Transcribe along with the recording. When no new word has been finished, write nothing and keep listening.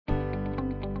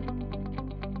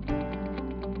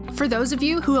For those of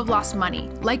you who have lost money,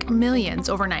 like millions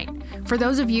overnight. For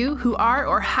those of you who are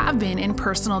or have been in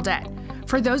personal debt.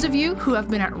 For those of you who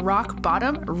have been at rock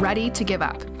bottom, ready to give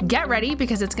up. Get ready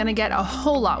because it's going to get a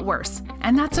whole lot worse.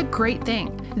 And that's a great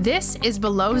thing. This is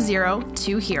Below Zero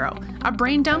to Hero, a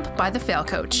brain dump by the Fail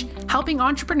Coach, helping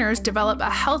entrepreneurs develop a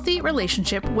healthy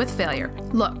relationship with failure.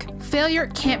 Look, failure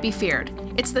can't be feared.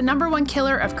 It's the #1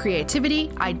 killer of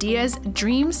creativity, ideas,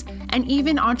 dreams, and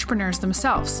even entrepreneurs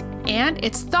themselves. And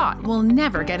its thought will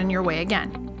never get in your way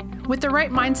again. With the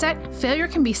right mindset, failure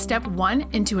can be step 1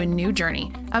 into a new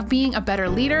journey of being a better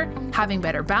leader, having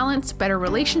better balance, better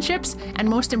relationships, and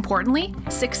most importantly,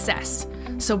 success.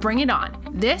 So bring it on.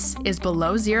 This is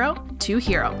Below Zero to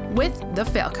Hero with the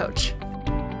Fail Coach.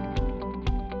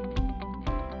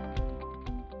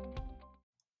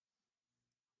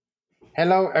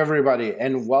 Hello, everybody,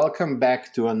 and welcome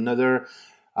back to another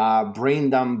Brain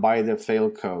Dump by the Fail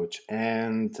Coach.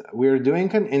 And we're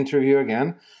doing an interview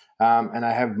again. And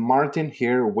I have Martin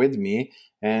here with me.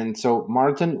 And so,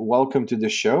 Martin, welcome to the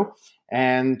show.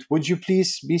 And would you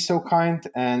please be so kind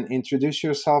and introduce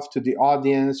yourself to the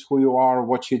audience, who you are,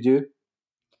 what you do?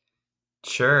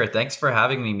 Sure. Thanks for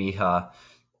having me, Miha.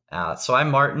 So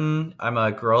I'm Martin. I'm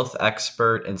a growth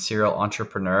expert and serial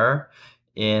entrepreneur.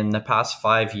 In the past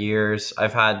 5 years,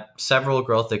 I've had several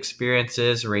growth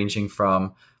experiences ranging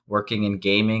from working in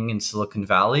gaming in Silicon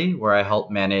Valley, where I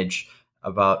help manage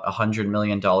about $100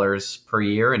 million per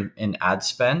year in ad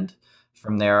spend.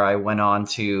 From there, I went on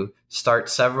to start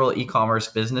several e-commerce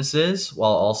businesses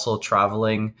while also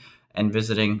traveling and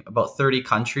visiting about 30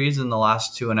 countries in the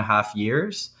last 2.5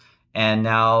 years. And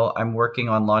now I'm working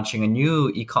on launching a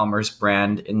new e-commerce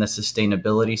brand in the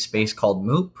sustainability space called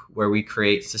Moop, where we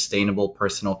create sustainable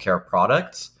personal care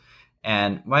products.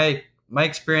 And my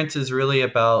experience is really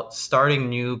about starting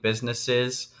new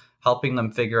businesses, helping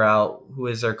them figure out who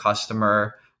is their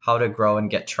customer, how to grow and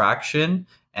get traction,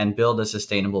 and build a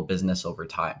sustainable business over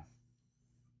time.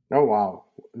 Oh, wow.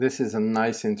 This is a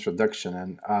nice introduction.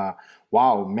 And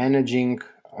wow, managing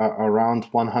around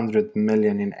 100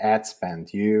 million in ad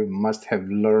spend. You must have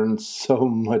learned so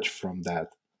much from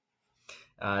that.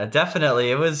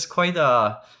 Definitely. It was quite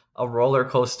a roller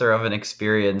coaster of an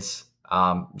experience.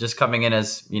 Just coming in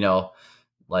as,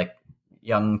 like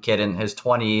young kid in his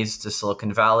 20s to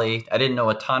Silicon Valley. I didn't know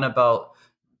a ton about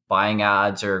buying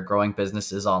ads or growing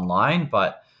businesses online,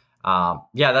 but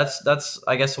that's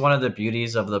I guess one of the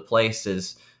beauties of the place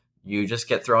is you just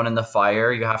get thrown in the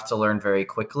fire. You have to learn very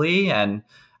quickly, and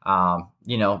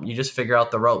you just figure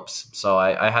out the ropes. So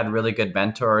I had really good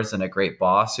mentors and a great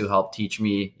boss who helped teach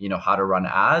me, how to run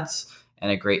ads,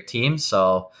 and a great team.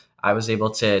 So I was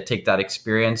able to take that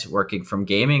experience working from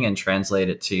gaming and translate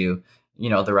it to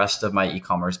the rest of my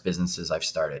e-commerce businesses I've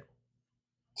started.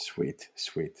 Sweet.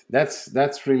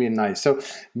 That's really nice. So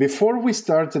before we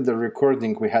started the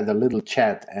recording, we had a little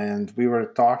chat and we were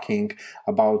talking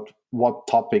about what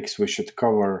topics we should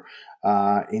cover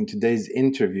in today's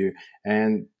interview.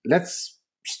 And let's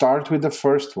start with the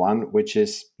first one, which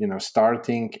is,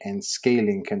 starting and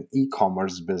scaling an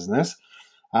e-commerce business.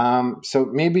 So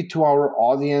maybe to our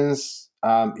audience,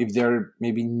 if they're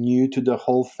maybe new to the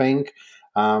whole thing,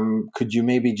 could you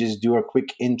maybe just do a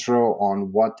quick intro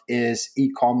on what is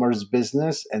e-commerce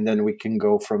business, and then we can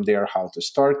go from there how to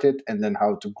start it and then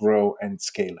how to grow and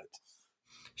scale it?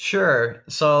 Sure.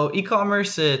 So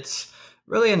e-commerce, it's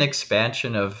really an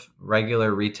expansion of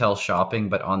regular retail shopping,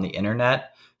 but on the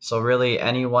internet. So really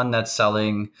anyone that's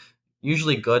selling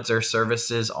usually goods or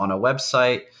services on a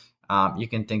website. You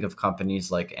can think of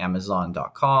companies like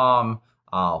Amazon.com.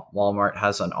 Walmart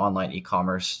has an online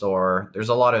e-commerce store. There's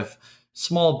a lot of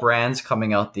small brands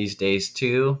coming out these days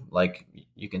too, like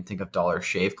you can think of Dollar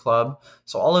Shave Club.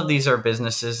 So all of these are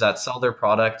businesses that sell their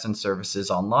products and services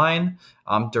online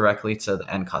directly to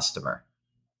the end customer.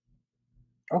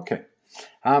 Okay.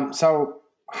 So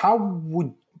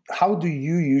how do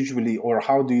you usually, or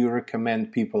how do you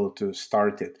recommend people to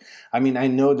start it? I mean, I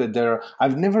know that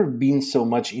I've never been so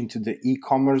much into the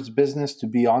e-commerce business, to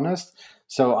be honest.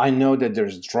 So I know that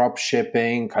there's drop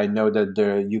shipping. I know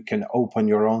that you can open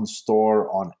your own store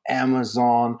on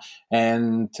Amazon,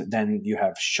 and then you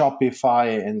have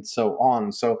Shopify and so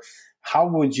on. So how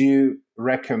would you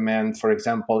recommend, for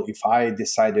example, if I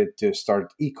decided to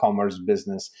start e-commerce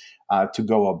business, to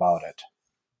go about it?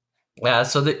 Yeah,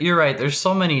 so you're right. There's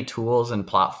so many tools and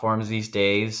platforms these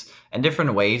days and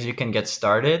different ways you can get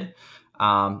started.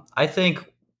 I think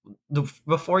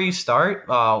before you start,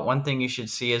 one thing you should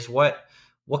see is what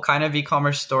kind of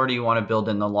e-commerce store do you want to build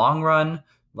in the long run?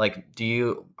 Like,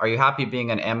 are you happy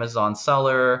being an Amazon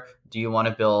seller? Do you want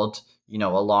to build,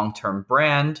 a long-term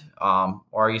brand, or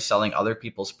are you selling other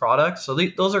people's products? So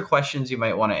those are questions you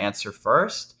might want to answer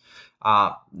first.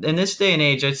 In this day and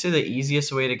age, I'd say the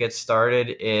easiest way to get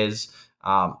started is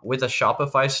with a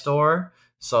Shopify store.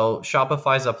 So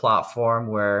Shopify is a platform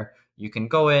where you can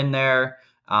go in there,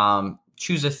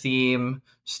 choose a theme,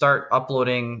 start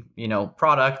uploading,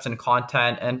 products and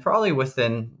content, and probably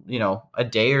within, a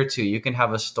day or two, you can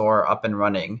have a store up and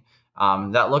running.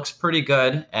 That looks pretty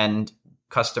good, and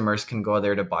customers can go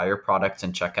there to buy your products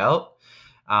and check out.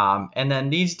 And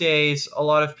then these days, a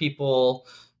lot of people,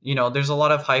 there's a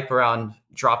lot of hype around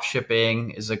drop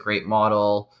shipping is a great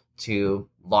model to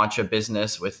launch a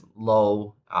business with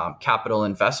low capital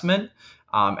investment.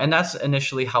 And that's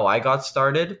initially how I got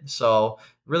started. So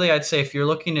really, I'd say if you're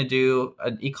looking to do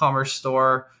an e-commerce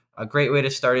store, a great way to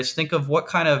start is think of what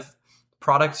kind of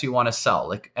products you want to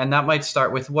sell. And that might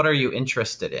start with, what are you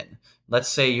interested in? Let's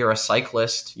say you're a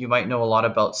cyclist, you might know a lot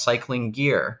about cycling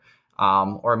gear.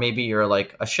 Or maybe you're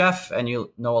like a chef and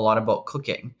you know a lot about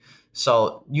cooking.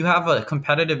 So you have a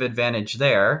competitive advantage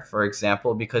there, for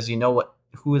example, because you know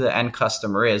who the end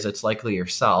customer is. It's likely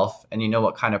yourself, and you know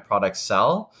what kind of products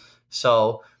sell.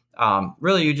 So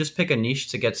really, you just pick a niche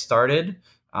to get started.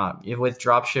 With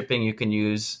drop shipping, you can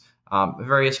use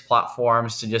various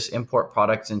platforms to just import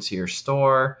products into your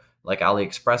store, like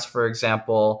AliExpress, for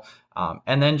example,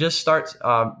 and then just start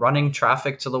running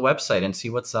traffic to the website and see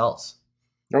what sells.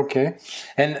 Okay.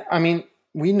 And I mean,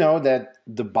 we know that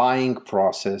the buying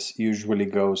process usually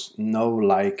goes know,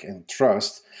 like, and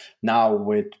trust. Now,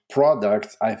 with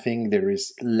products, I think there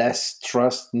is less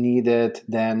trust needed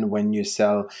than when you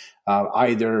sell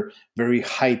either very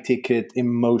high ticket,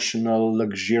 emotional,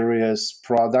 luxurious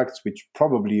products, which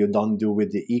probably you don't do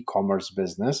with the e-commerce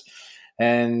business.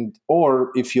 And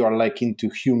or if you are like into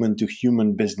human to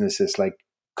human businesses like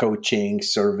coaching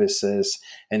services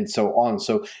and so on.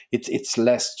 So it's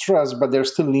less trust, but there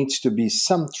still needs to be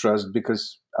some trust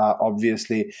because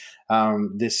obviously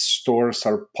these stores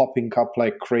are popping up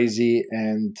like crazy,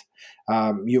 and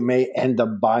you may end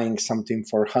up buying something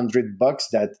for $100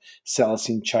 that sells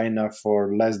in China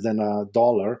for less than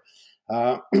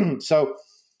 $1. So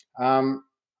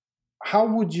how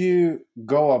would you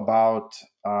go about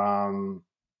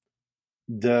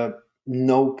the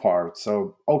no part?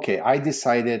 So, okay, I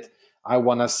decided I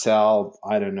want to sell,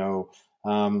 I don't know,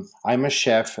 I'm a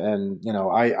chef and,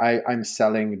 I'm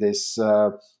selling this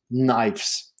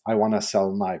knives. I want to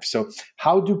sell knives. So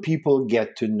how do people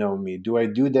get to know me? Do I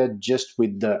do that just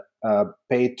with the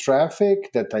paid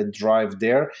traffic that I drive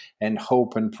there and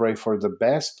hope and pray for the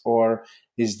best? Or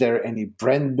is there any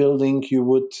brand building you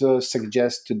would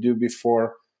suggest to do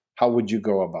before? How would you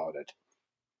go about it?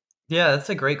 Yeah, that's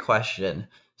a great question.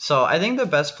 So I think the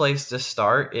best place to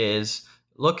start is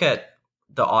look at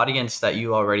the audience that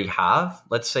you already have.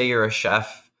 Let's say you're a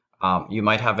chef. You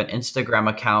might have an Instagram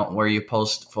account where you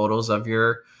post photos of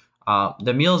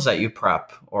the meals that you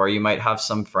prep, or you might have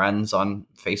some friends on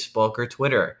Facebook or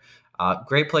Twitter.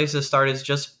 Great place to start is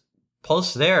just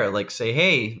post there. Like say,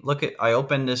 hey, I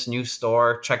opened this new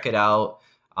store. Check it out.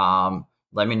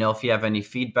 Let me know if you have any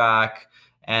feedback.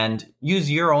 And use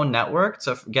your own network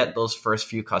to get those first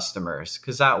few customers,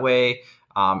 because that way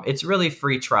it's really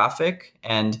free traffic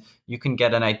and you can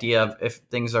get an idea of if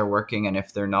things are working and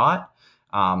if they're not.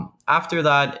 After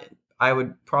that, I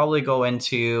would probably go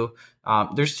into,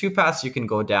 there's two paths you can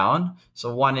go down.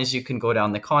 So one is you can go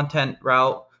down the content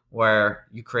route where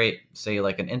you create, say,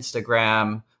 like an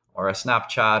Instagram or a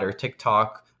Snapchat or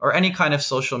TikTok or any kind of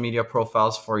social media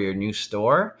profiles for your new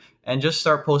store, and just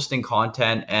start posting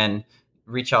content and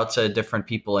reach out to different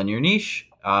people in your niche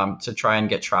to try and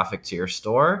get traffic to your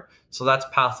store. So that's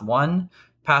path one.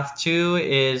 Path two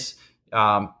is,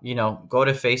 go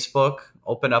to Facebook,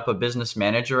 open up a business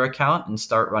manager account and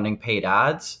start running paid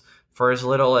ads. For as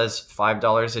little as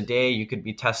 $5 a day, you could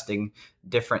be testing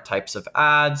different types of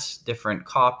ads, different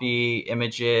copy,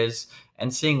 images,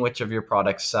 and seeing which of your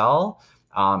products sell.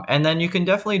 And then you can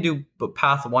definitely do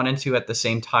path 1 and 2 at the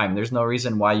same time. There's no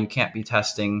reason why you can't be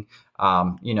testing,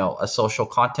 a social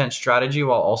content strategy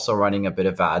while also running a bit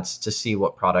of ads to see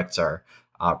what products are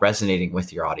resonating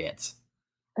with your audience.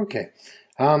 Okay.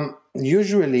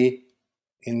 Usually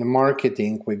in the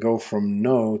marketing, we go from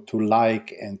know to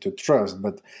like and to trust.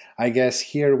 But I guess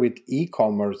here with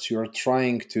e-commerce, you're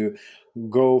trying to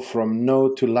go from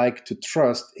know to like to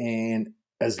trust in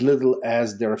as little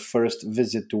as their first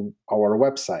visit to our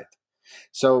website.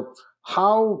 So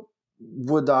how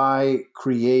would I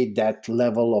create that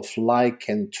level of like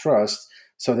and trust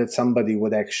so that somebody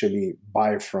would actually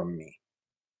buy from me?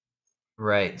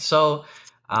 Right. So,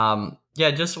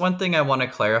 just one thing I want to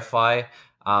clarify.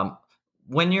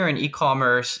 when you're in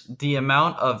e-commerce, the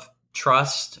amount of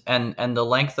trust and the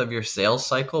length of your sales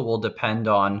cycle will depend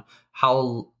on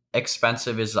how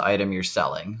expensive is the item you're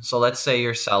selling. So let's say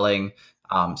you're selling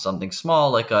something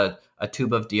small like a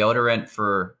tube of deodorant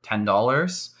for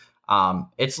 $10.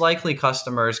 It's likely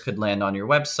customers could land on your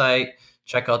website,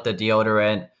 check out the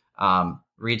deodorant,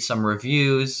 read some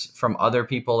reviews from other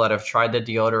people that have tried the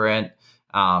deodorant,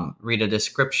 read a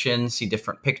description, see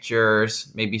different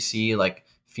pictures, maybe see like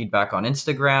feedback on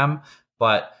Instagram.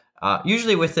 But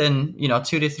usually within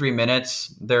 2 to 3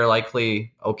 minutes, they're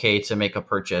likely okay to make a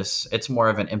purchase. It's more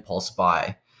of an impulse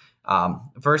buy.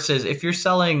 Versus if you're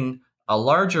selling a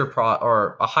larger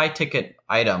or a high ticket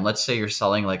item, let's say you're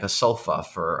selling like a sofa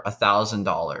for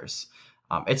 $1,000.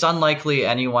 It's unlikely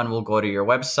anyone will go to your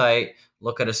website,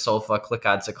 look at a sofa, click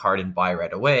add to cart, and buy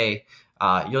right away.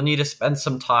 You'll need to spend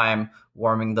some time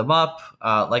warming them up,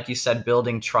 like you said,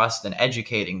 building trust and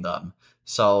educating them.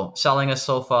 So selling a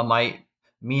sofa might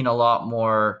mean a lot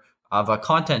more of a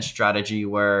content strategy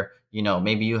where,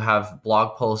 maybe you have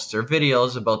blog posts or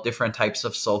videos about different types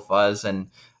of sofas and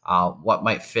what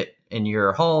might fit in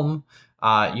your home.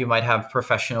 You might have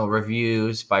professional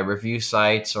reviews by review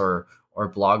sites or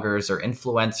bloggers or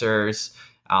influencers.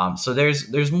 So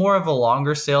there's more of a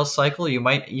longer sales cycle. You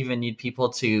might even need people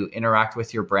to interact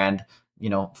with your brand,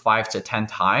 5 to 10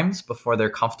 times before they're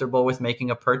comfortable with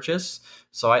making a purchase.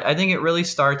 So I think it really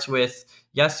starts with,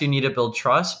 yes, you need to build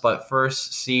trust, but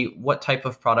first see what type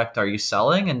of product are you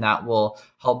selling, and that will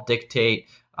help dictate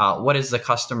what is the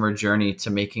customer journey to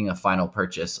making a final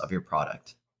purchase of your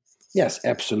product. Yes,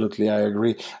 absolutely. I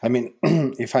agree. I mean,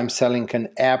 if I'm selling an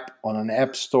app on an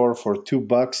app store for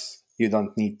 $2, you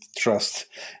don't need trust.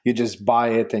 You just buy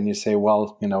it and you say,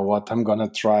 well, you know what, I'm going to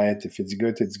try it. If it's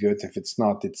good, it's good. If it's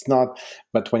not, it's not.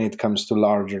 But when it comes to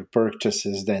larger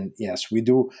purchases, then yes, we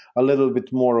do a little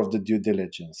bit more of the due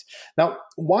diligence. Now,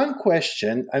 one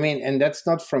question, I mean, and that's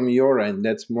not from your end,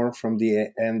 that's more from the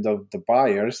end of the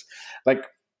buyers. Like,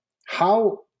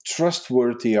 how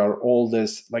trustworthy are all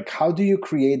this? Like, how do you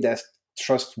create that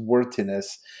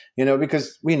trustworthiness?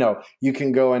 Because we know you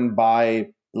can go and buy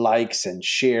likes and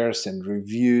shares and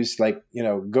reviews, like,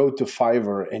 go to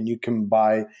Fiverr and you can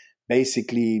buy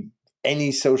basically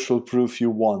any social proof you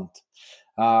want.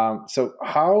 So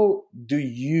how do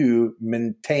you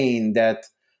maintain that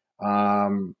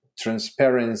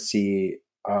transparency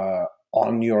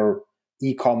on your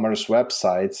e-commerce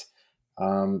websites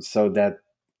so that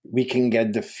we can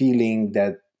get the feeling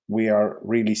that we are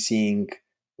really seeing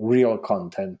real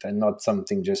content and not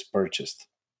something just purchased?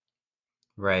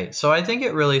 Right. So I think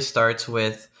it really starts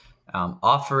with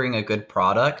offering a good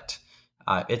product.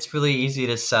 It's really easy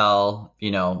to sell,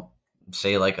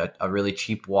 say like a really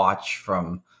cheap watch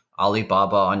from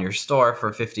Alibaba on your store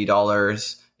for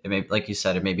 $50. It may, like you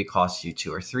said, it maybe costs you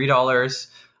 $2 or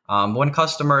 $3. When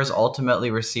customers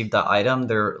ultimately receive the item,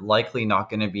 they're likely not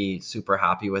going to be super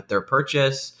happy with their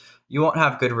purchase. You won't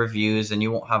have good reviews and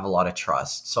you won't have a lot of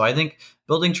trust. So I think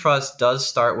building trust does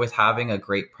start with having a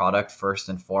great product first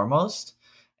and foremost.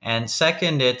 And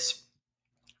second, it's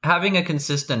having a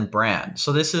consistent brand.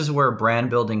 So this is where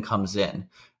brand building comes in,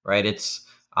 right? It's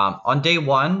on day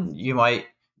one, you might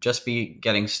just be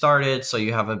getting started. So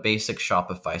you have a basic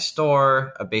Shopify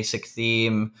store, a basic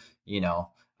theme,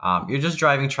 you're just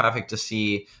driving traffic to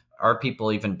see, are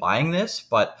people even buying this?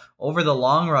 But over the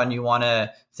long run, you want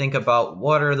to think about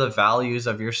what are the values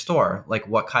of your store? Like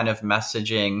what kind of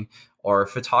messaging or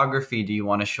photography do you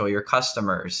want to show your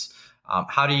customers?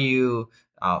 How do you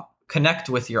connect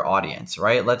with your audience,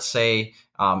 right? Let's say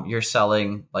you're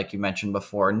selling, like you mentioned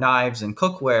before, knives and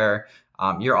cookware.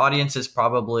 Your audience is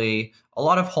probably a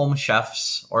lot of home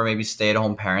chefs or maybe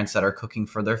stay-at-home parents that are cooking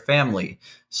for their family.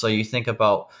 So you think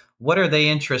about, what are they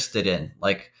interested in?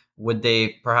 Like, would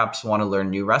they perhaps want to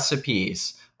learn new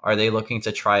recipes? Are they looking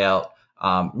to try out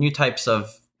new types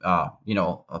of,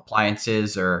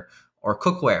 appliances or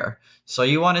cookware? So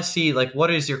you want to see, like, what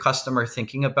is your customer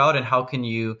thinking about and how can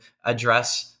you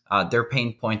address their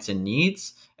pain points and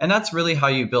needs? And that's really how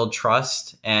you build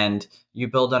trust and you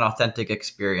build an authentic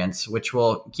experience, which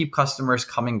will keep customers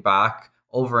coming back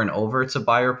over and over to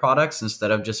buy your products instead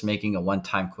of just making a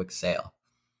one-time quick sale.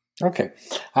 Okay.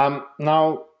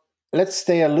 Now, let's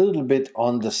stay a little bit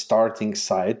on the starting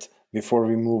side before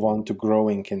we move on to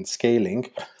growing and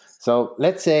scaling. So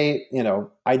let's say,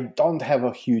 I don't have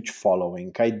a huge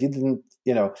following. I didn't,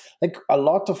 like a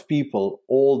lot of people,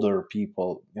 older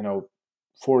people,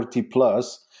 40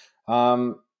 plus.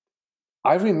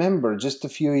 I remember just a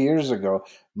few years ago,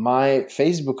 my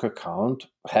Facebook account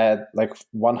had like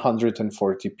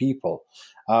 140 people.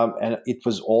 And it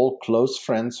was all close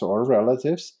friends or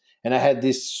relatives. And I had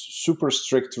this super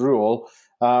strict rule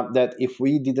that if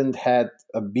we didn't had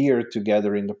a beer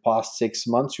together in the past 6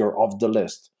 months, you're off the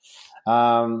list.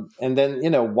 And then,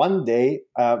 one day,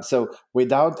 so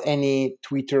without any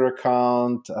Twitter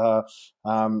account,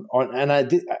 and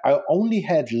I only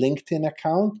had LinkedIn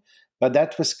account, but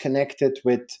that was connected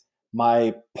with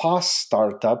my past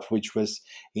startup, which was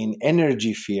in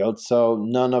energy field. So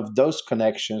none of those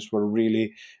connections were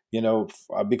really,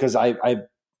 because I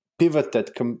pivoted.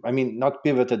 Not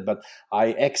pivoted, but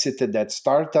I exited that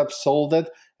startup, sold it.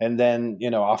 And then,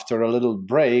 after a little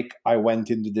break, I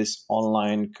went into this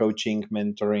online coaching,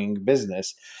 mentoring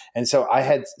business. And so I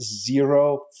had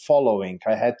zero following.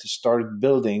 I had to start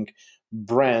building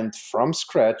brand from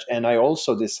scratch. And I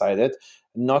also decided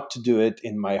not to do it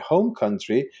in my home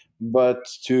country, but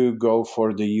to go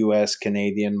for the US,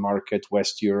 Canadian market,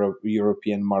 West Europe,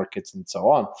 European markets, and so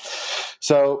on.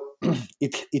 So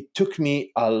it took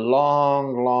me a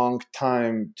long, long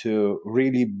time to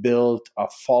really build a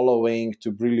following,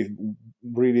 to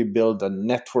really build a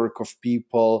network of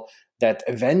people that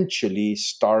eventually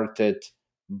started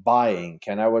buying.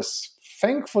 And I was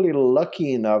thankfully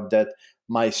lucky enough that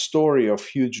my story of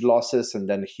huge losses and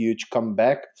then huge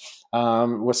comeback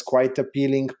was quite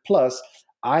appealing. Plus,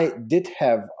 I did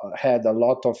have had a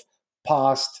lot of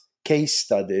past case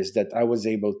studies that I was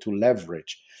able to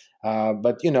leverage.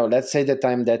 But let's say that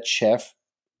I'm that chef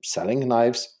selling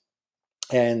knives,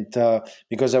 and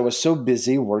because I was so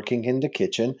busy working in the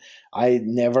kitchen, I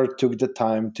never took the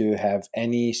time to have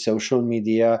any social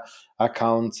media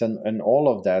accounts and all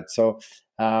of that. So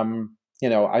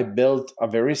I built a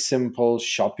very simple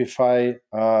Shopify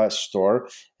store,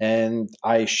 and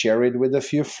I share it with a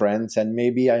few friends, and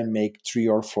maybe I make 3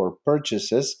 or 4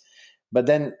 purchases. But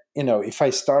then, if I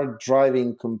start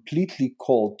driving completely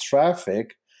cold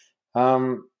traffic,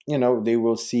 they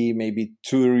will see maybe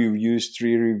 2 reviews,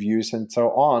 3 reviews, and so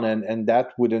on, and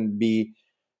that wouldn't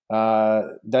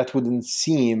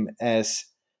seem as,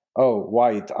 oh,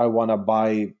 right, I want to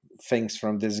buy things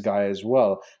from this guy as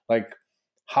well. Like,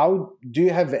 how do you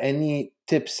have any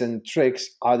tips and tricks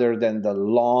other than the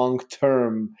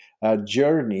long-term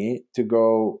journey to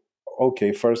go,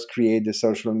 okay, first create the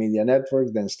social media network,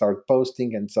 then start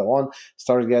posting and so on,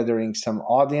 start gathering some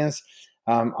audience?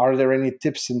 Are there any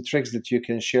tips and tricks that you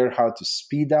can share how to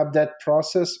speed up that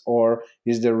process, or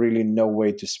is there really no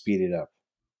way to speed it up?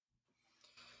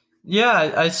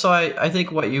 Yeah, I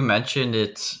think what you mentioned,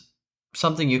 it's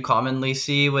something you commonly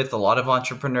see with a lot of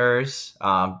entrepreneurs.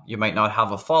 You might not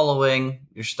have a following.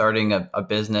 You're starting a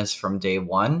business from day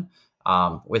one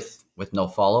with no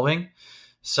following.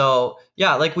 So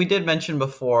yeah, like we did mention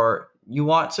before, you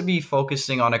want to be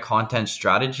focusing on a content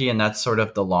strategy, and that's sort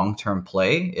of the long-term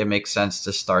play. It makes sense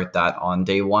to start that on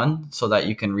day one so that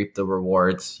you can reap the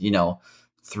rewards,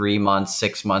 3 months,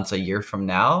 6 months, a year from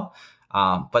now.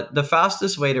 But the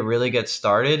fastest way to really get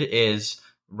started is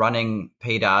running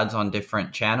paid ads on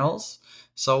different channels.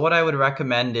 So what I would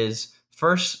recommend is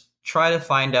first try to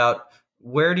find out,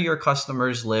 where do your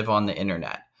customers live on the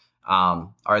internet?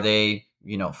 Are they,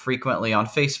 frequently on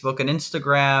Facebook and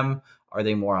Instagram? Are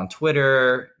they more on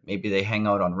Twitter? Maybe they hang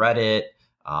out on Reddit.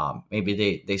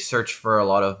 Maybe they search for a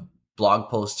lot of blog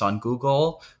posts on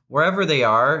Google. Wherever they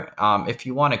are, if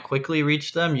you want to quickly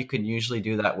reach them, you can usually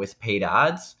do that with paid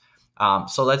ads.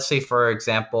 So let's say, for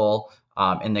example,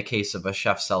 in the case of a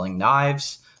chef selling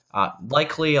knives,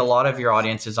 likely a lot of your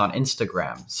audience is on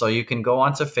Instagram. So you can go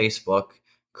onto Facebook,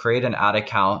 create an ad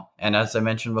account. And as I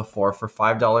mentioned before, for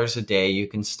 $5 a day, you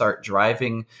can start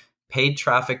driving paid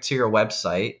traffic to your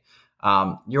website.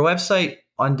 Your website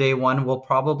on day one will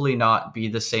probably not be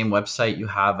the same website you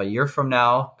have a year from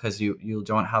now, because you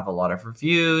don't have a lot of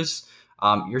reviews.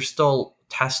 You're still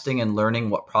testing and learning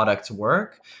what products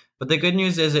work. But the good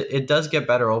news is it does get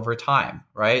better over time,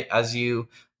 right? As you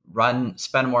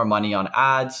spend more money on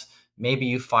ads, maybe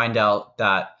you find out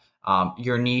that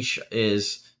your niche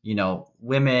is,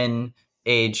 women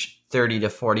age 30 to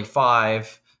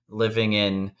 45 living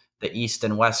in the East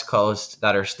and West Coast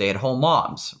that are stay-at-home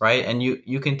moms, right? And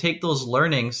you can take those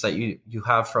learnings that you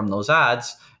have from those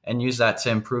ads and use that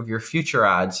to improve your future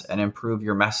ads and improve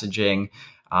your messaging,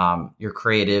 your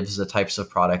creatives, the types of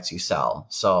products you sell.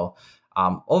 So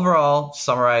overall,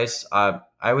 summarize,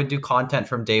 I would do content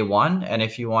from day one. And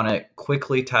if you want to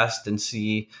quickly test and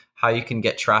see how you can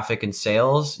get traffic and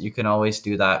sales, you can always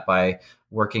do that by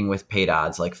working with paid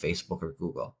ads like Facebook or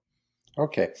Google.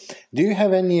 Okay. Do you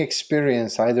have any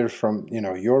experience either from,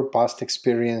 your past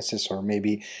experiences, or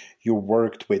maybe you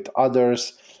worked with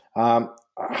others?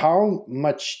 How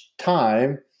much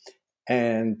time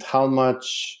and how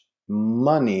much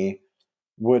money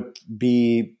would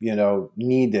be,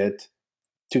 needed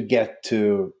to get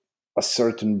to a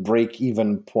certain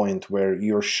break-even point where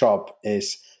your shop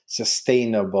is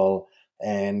sustainable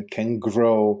and can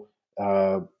grow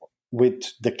with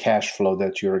the cash flow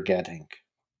that you're getting?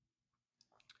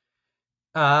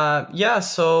 Yeah,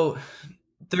 so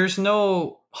there's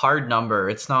no hard number.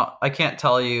 It's not, I can't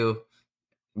tell you,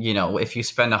 if you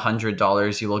spend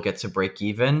 $100, you will get to break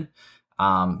even.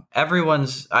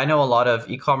 I know a lot of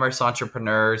e-commerce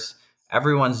entrepreneurs,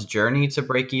 everyone's journey to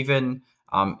break even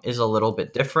is a little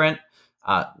bit different.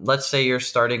 Let's say you're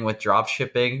starting with drop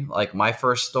shipping. Like my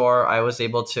first store, I was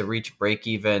able to reach break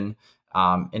even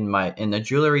in the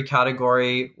jewelry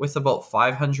category with about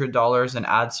 $500 in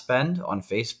ad spend on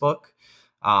Facebook.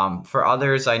 For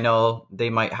others, I know they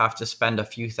might have to spend a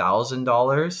few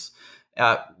 $1,000s.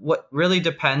 What really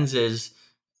depends is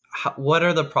what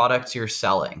are the products you're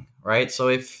selling, right? So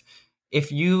if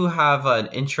you have an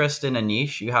interest in a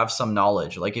niche, you have some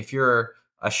knowledge. Like if you're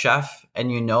a chef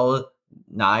and you know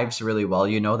knives really well,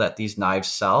 you know that these knives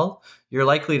sell, you're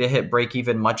likely to hit break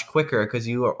even much quicker because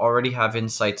you already have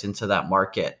insights into that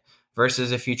market.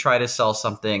 Versus if you try to sell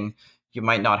something you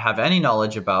might not have any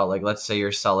knowledge about, like let's say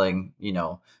you're selling,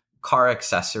 car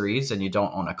accessories and you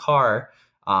don't own a car,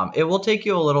 it will take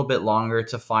you a little bit longer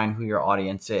to find who your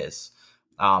audience is.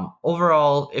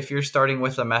 Overall, if you're starting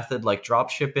with a method like drop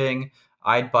shipping,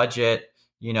 I'd budget,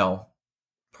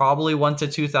 probably $1,000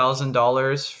 to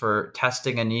 $2,000 for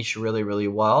testing a niche really, really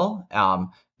well.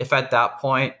 If at that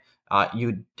point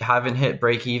you haven't hit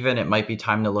break even, it might be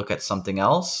time to look at something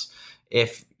else.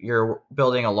 If you're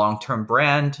building a long-term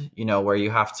brand, where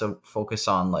you have to focus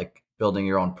on like building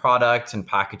your own product and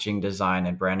packaging design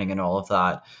and branding and all of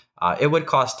that, it would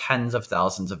cost tens of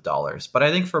thousands of dollars. But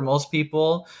I think for most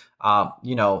people,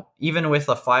 even with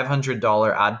a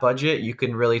 $500 ad budget, you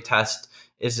can really test,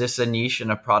 is this a niche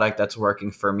and a product that's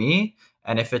working for me?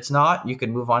 And if it's not, you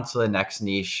can move on to the next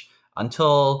niche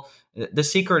until the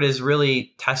secret is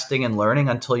really testing and learning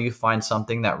until you find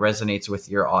something that resonates with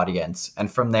your audience.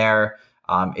 And from there,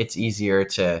 it's easier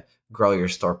to grow your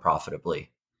store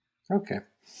profitably. Okay.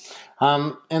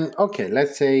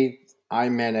 Let's say I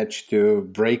managed to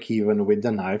break even with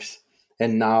the knives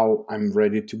and now I'm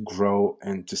ready to grow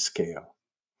and to scale.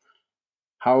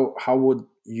 How would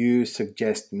you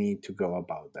suggest me to go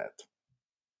about that?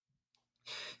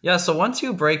 Yeah, so once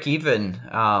you break even,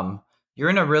 you're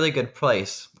in a really good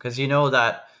place because you know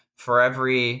that for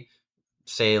every,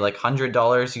 say, like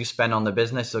 $100 you spend on the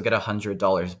business, you'll get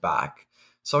 $100 back.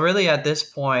 So really at this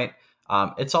point,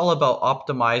 it's all about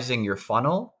optimizing your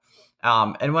funnel.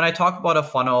 And when I talk about a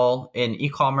funnel in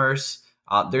e-commerce,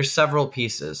 there's several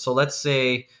pieces. So let's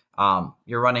say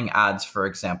you're running ads, for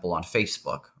example, on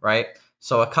Facebook, right?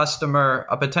 So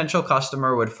a potential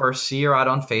customer would first see your ad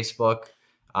on Facebook.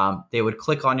 They would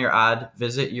click on your ad,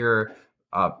 visit your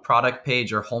product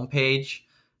page or homepage,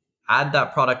 add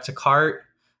that product to cart,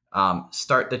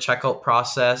 start the checkout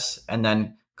process, and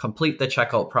then complete the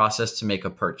checkout process to make a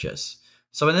purchase.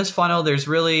 So in this funnel, there's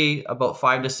really about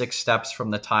 5 to 6 steps from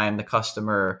the time the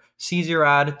customer sees your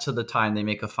ad to the time they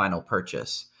make a final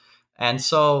purchase. And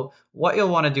so what you'll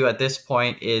want to do at this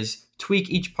point is tweak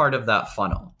each part of that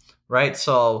funnel, right?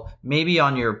 So maybe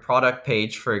on your product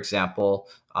page, for example,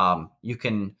 you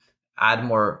can add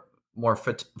more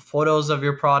photos of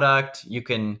your product. You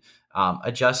can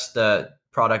adjust the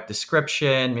product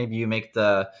description. Maybe you make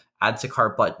the add to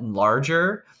cart button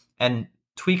larger, and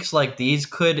tweaks like these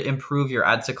could improve your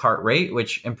add to cart rate,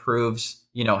 which improves,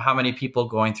 how many people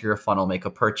going through your funnel make a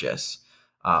purchase.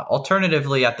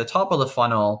 Alternatively, at the top of the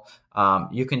funnel,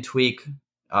 you can tweak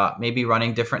maybe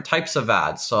running different types of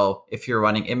ads. So if you're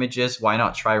running images, why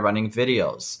not try running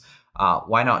videos?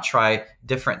 Why not try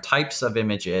different types of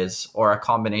images or a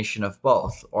combination of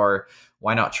both? Or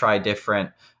why not try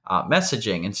different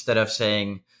messaging instead of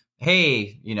saying,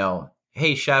 hey,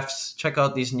 hey chefs, check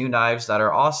out these new knives that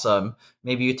are awesome.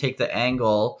 Maybe you take the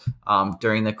angle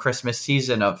during the Christmas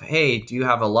season of, hey, do you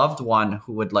have a loved one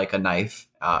who would like a knife?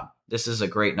 This is a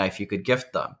great knife you could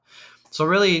gift them. So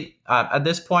really, at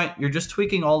this point, you're just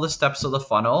tweaking all the steps of the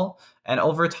funnel. And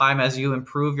over time, as you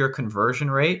improve your conversion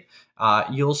rate,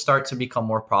 you'll start to become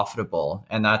more profitable.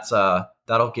 And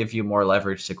that'll give you more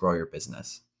leverage to grow your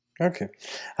business. Okay.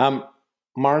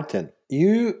 Martin,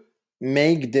 you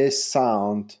make this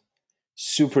sound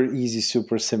super easy,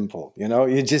 super simple.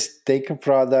 You just take a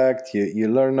product, you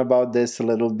learn about this a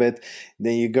little bit,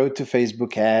 then you go to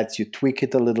Facebook ads, you tweak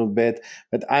it a little bit.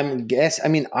 But I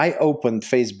opened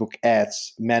Facebook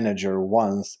ads manager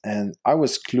once and I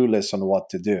was clueless on what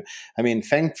to do.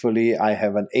 Thankfully I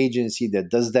have an agency that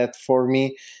does that for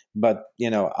me. But,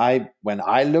 when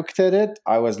I looked at it,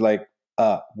 I was like,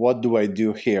 what do I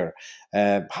do here?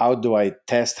 How do I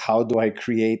test? How do I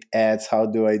create ads? How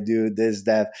do I do this,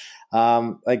 that?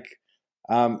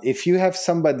 If you have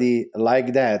somebody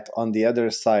like that on the other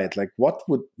side, like what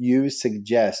would you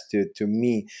suggest to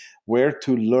me where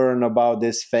to learn about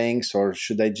these things? Or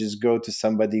should I just go to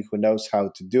somebody who knows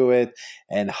how to do it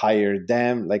and hire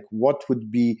them? Like what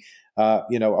would be,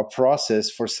 a process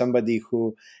for somebody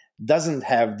who doesn't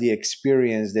have the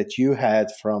experience that you had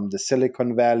from the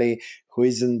Silicon Valley, who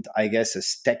isn't, I guess,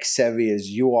 as tech savvy as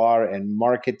you are and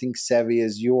marketing savvy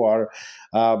as you are,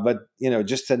 but,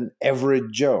 just an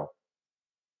average Joe?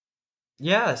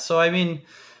 Yeah. So, I mean,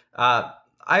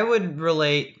 I would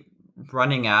relate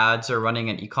running ads or running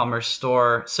an e-commerce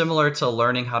store similar to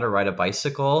learning how to ride a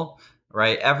bicycle,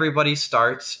 right? Everybody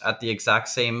starts at the exact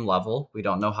same level. We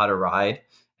don't know how to ride.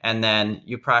 And then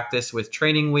you practice with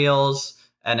training wheels,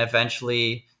 and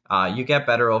eventually you get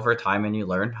better over time and you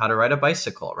learn how to ride a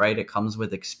bicycle, right? It comes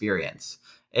with experience.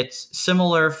 It's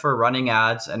similar for running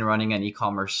ads and running an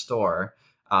e-commerce store.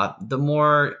 The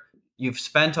more you've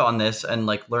spent on this and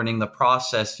like learning the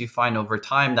process, you find over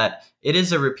time that it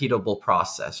is a repeatable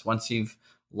process. Once you've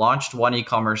launched one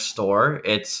e-commerce store,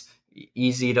 it's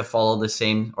easy to follow the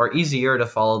same, or easier to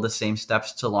follow the same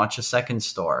steps to launch a second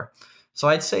store. So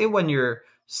I'd say when you're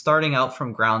starting out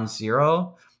from ground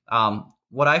zero,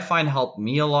 what I find helped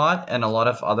me a lot and a lot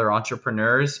of other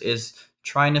entrepreneurs is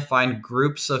trying to find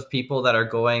groups of people that are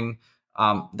going,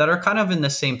 that are kind of in the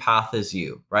same path as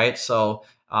you, right? So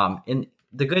in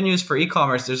the good news for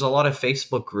e-commerce, there's a lot of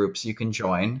Facebook groups you can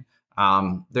join.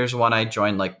 There's one I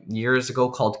joined like years ago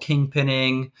called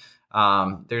Kingpinning.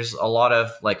 There's a lot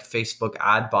of like Facebook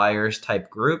ad buyers type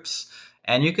groups,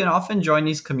 and you can often join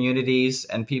these communities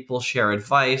and people share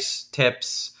advice,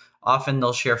 tips. Often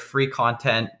they'll share free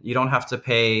content. You don't have to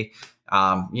pay,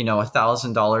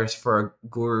 $1,000 for a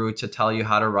guru to tell you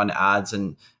how to run ads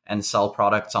and sell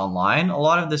products online. A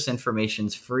lot of this information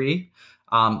is free.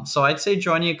 So I'd say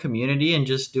joining a community and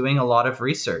just doing a lot of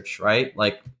research, right?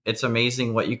 Like it's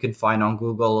amazing what you can find on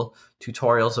Google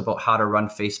tutorials about how to run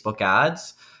Facebook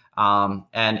ads.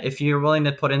 And if you're willing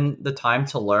to put in the time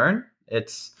to learn,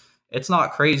 it's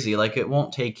not crazy. Like it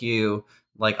won't take you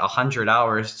like 100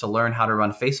 hours to learn how to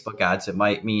run Facebook ads. It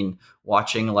might mean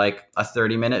watching like a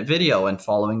 30-minute video and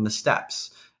following the steps.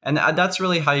 And that's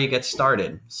really how you get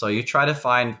started. So you try to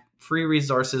find free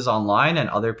resources online and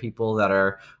other people that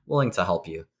are willing to help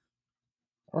you.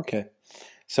 Okay.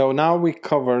 So now we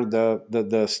cover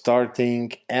the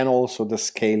starting and also the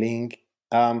scaling.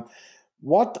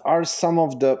 What are some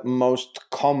of the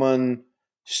most common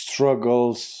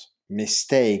struggles,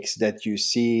 mistakes that you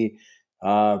see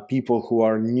people who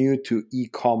are new to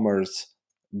e-commerce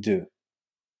do?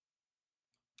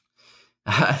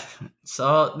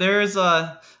 So there's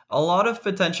a lot of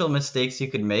potential mistakes you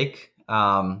could make.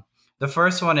 The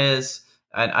first one is,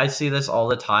 and I see this all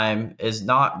the time, is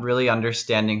not really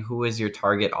understanding who is your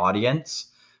target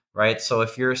audience, right? So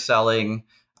if you're selling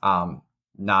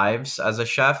knives as a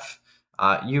chef,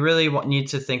 you really need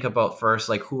to think about first,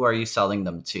 like, who are you selling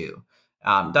them to?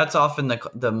 That's often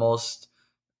the most,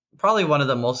 probably one of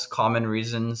the most common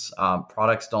reasons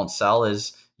products don't sell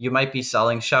is you might be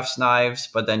selling chef's knives,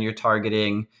 but then you're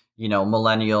targeting,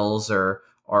 millennials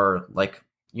or like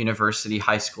university,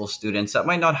 high school students that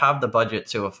might not have the budget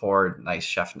to afford nice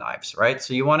chef knives, right?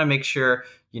 So you want to make sure,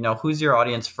 who's your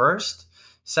audience first.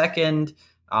 Second,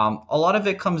 a lot of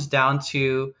it comes down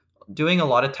to doing a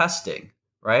lot of testing,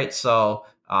 right? So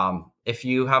if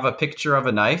you have a picture of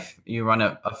a knife, you run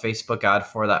a Facebook ad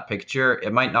for that picture,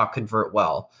 it might not convert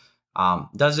well.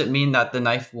 Does it mean that the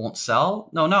knife won't sell?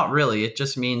 No, not really. It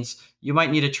just means you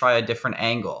might need to try a different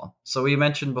angle. So we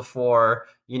mentioned before,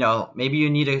 maybe you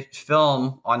need to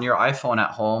film on your iPhone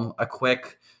at home a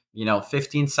quick,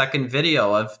 15-second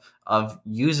video of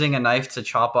using a knife to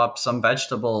chop up some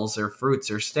vegetables or fruits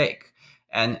or steak,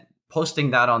 and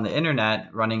posting that on the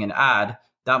internet, running an ad.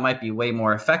 That might be way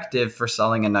more effective for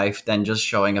selling a knife than just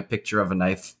showing a picture of a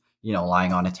knife,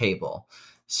 lying on a table.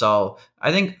 So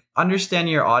I think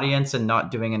understanding your audience and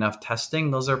not doing enough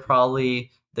testing, those are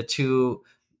probably the two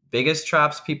biggest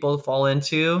traps people fall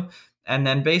into. And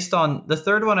then based on the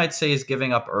third one, I'd say is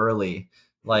giving up early.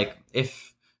 Like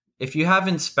if you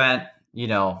haven't spent,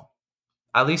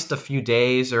 at least a few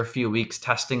days or a few weeks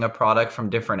testing a product from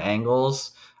different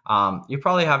angles, you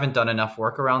probably haven't done enough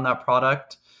work around that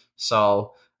product.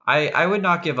 So I would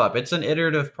not give up. It's an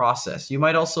iterative process. You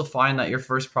might also find that your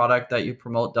first product that you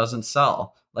promote doesn't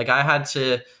sell. Like I had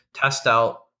to test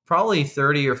out probably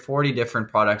 30 or 40 different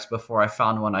products before I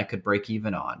found one I could break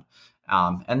even on.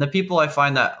 And the people I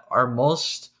find that are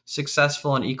most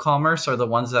successful in e-commerce are the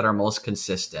ones that are most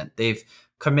consistent. They've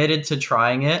committed to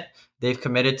trying it, they've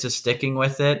committed to sticking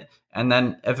with it, and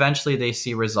then eventually they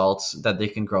see results that they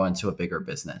can grow into a bigger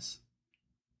business.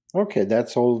 Okay,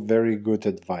 that's all very good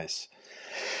advice.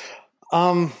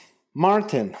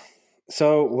 Martin,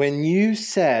 so when you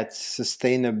said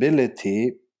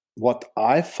sustainability, what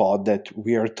I thought that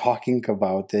we are talking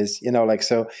about is,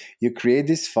 so you create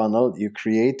this funnel, you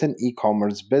create an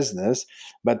e-commerce business,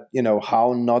 but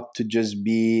how not to just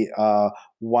be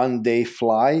one day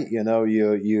fly,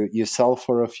 you sell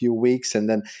for a few weeks, and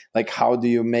then like how do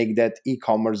you make that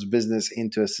e-commerce business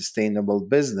into a sustainable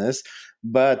business?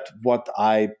 But what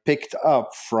I picked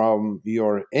up from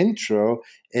your intro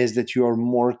is that you are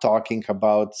more talking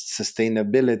about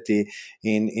sustainability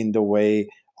in the way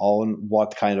on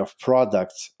what kind of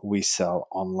products we sell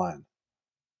online.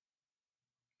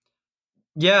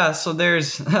 Yeah, so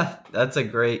there's that's a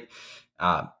great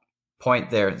point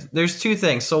there. There's two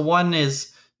things. So one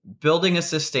is building a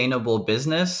sustainable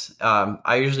business.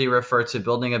 I usually refer to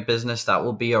building a business that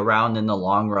will be around in the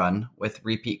long run with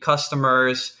repeat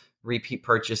customers, repeat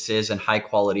purchases, and high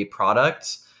quality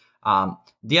products.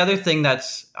 The other thing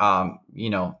that's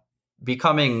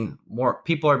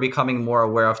people are becoming more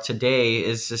aware of today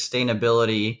is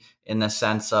sustainability, in the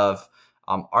sense of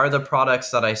are the products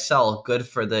that I sell good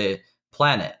for the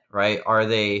planet, right? Are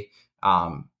they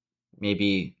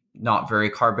maybe not very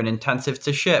carbon intensive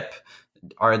to ship?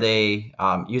 Are they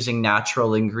using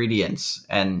natural ingredients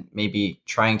and maybe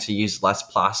trying to use less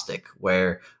plastic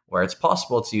where it's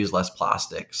possible to use less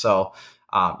plastic? So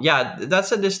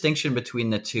that's a distinction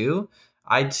between the two.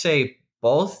 I'd say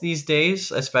both these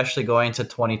days, especially going into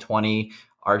 2020,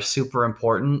 are super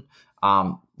important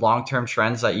long-term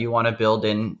trends that you want to build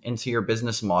into your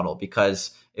business model.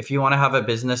 Because if you want to have a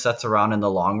business that's around in the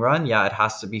long run, it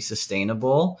has to be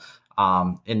sustainable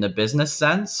in the business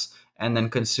sense. And then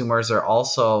consumers are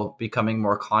also becoming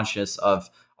more conscious of,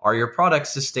 are your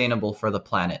products sustainable for the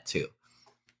planet too?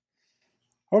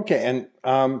 Okay,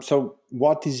 and so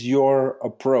what is your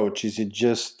approach? Is it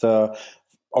just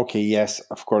okay, yes,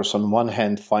 of course, on one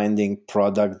hand, finding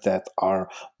products that are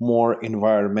more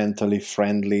environmentally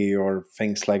friendly or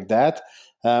things like that.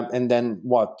 And then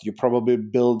what? You probably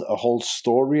build a whole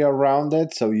story around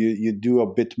it. So you do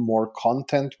a bit more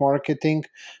content marketing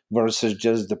versus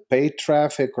just the paid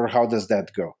traffic, or how does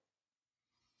that go?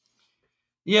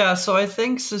 Yeah, so I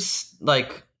think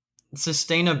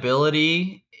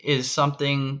sustainability is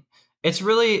something, it's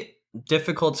really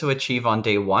difficult to achieve on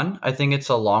day one. I think it's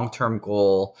a long-term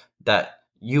goal that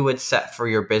you would set for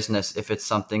your business if it's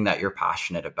something that you're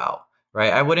passionate about,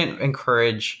 right? I wouldn't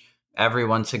encourage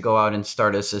everyone to go out and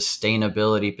start a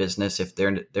sustainability business if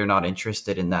they're not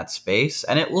interested in that space.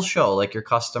 And it will show, like your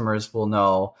customers will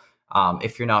know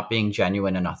if you're not being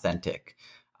genuine and authentic.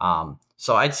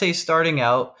 So I'd say starting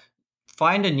out,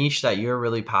 find a niche that you're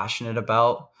really passionate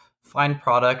about, find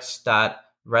products that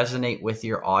resonate with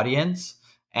your audience.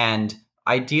 And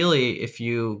ideally, if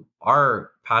you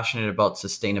are passionate about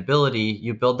sustainability,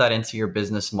 you build that into your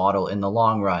business model in the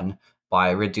long run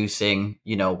by reducing,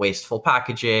 wasteful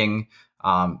packaging,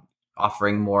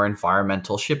 offering more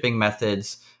environmental shipping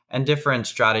methods, and different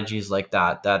strategies like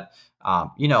that, they're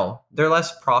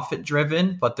less profit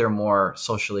driven, but they're more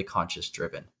socially conscious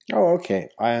driven. Oh, okay.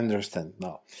 I understand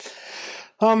now.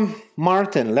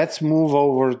 Martin, let's move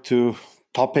over to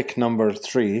topic number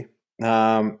 3,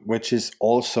 which is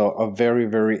also a very,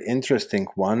 very interesting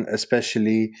one,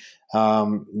 especially,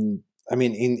 in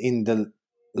the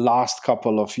last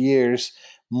couple of years,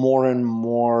 more and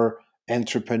more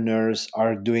entrepreneurs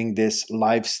are doing this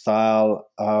lifestyle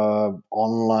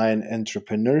online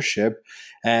entrepreneurship,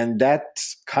 and that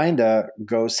kind of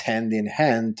goes hand in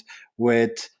hand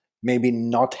with maybe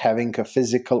not having a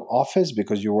physical office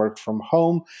because you work from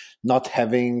home, not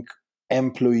having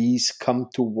employees come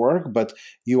to work, but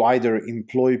you either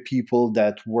employ people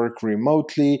that work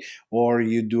remotely, or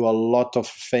you do a lot of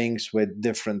things with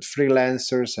different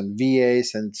freelancers and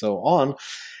VAs and so on.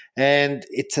 And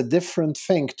it's a different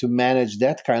thing to manage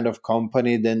that kind of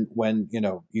company than when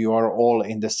you are all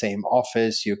in the same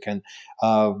office. You can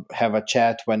have a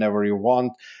chat whenever you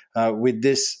want. With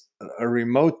this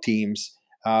remote teams,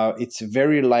 it's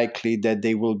very likely that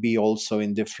they will be also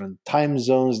in different time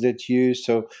zones that you.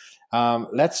 So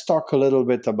let's talk a little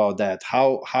bit about that.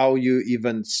 How you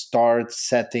even start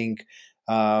setting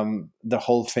the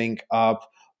whole thing up.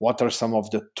 What are some of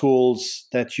the tools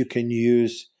that you can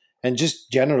use? And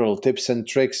just general tips and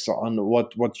tricks on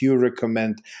what you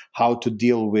recommend, how to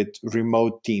deal with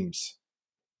remote teams.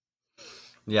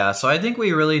 Yeah, so I think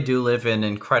we really do live in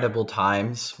incredible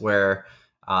times where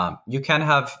you can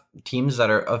have teams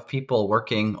that are of people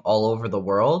working all over the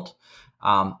world.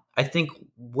 I think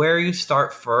where you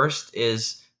start first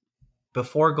is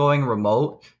before going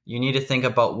remote, you need to think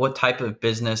about what type of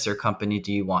business or company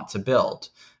do you want to build.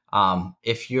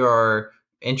 If you're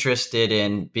interested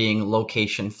in being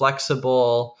location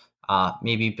flexible,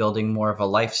 maybe building more of a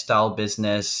lifestyle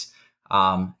business,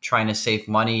 trying to save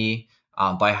money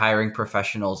by hiring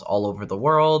professionals all over the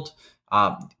world,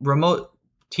 remote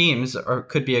teams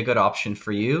could be a good option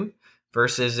for you.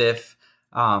 Versus if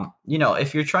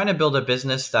you're trying to build a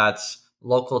business that's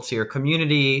local to your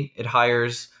community, it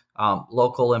hires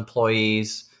local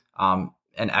employees and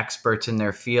experts in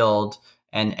their field,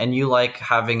 and you like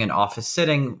having an office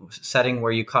setting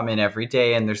where you come in every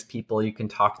day and there's people you can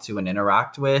talk to and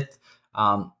interact with,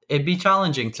 it'd be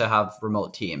challenging to have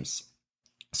remote teams.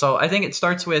 So I think it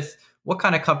starts with what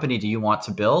kind of company do you want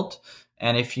to build?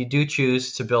 And if you do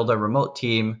choose to build a remote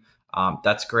team,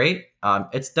 that's great.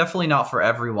 It's definitely not for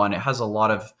everyone. It has a lot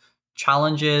of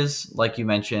challenges. Like you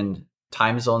mentioned,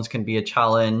 time zones can be a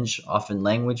challenge. Often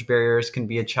language barriers can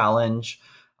be a challenge.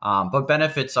 But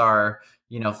benefits are,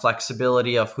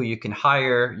 flexibility of who you can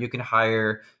hire. You can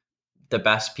hire the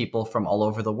best people from all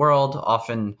over the world,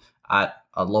 often at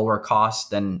a lower cost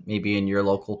than maybe in your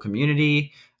local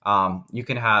community. You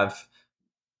can have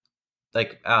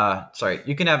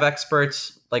you can have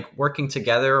experts like working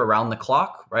together around the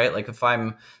clock, right? Like if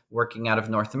I'm working out of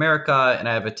North America and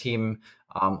I have a team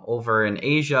over in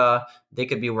Asia, they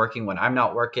could be working when I'm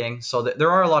not working. So there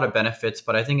are a lot of benefits,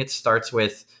 but I think it starts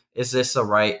with, is this the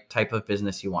right type of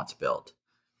business you want to build?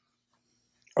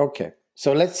 Okay.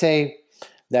 So let's say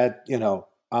that,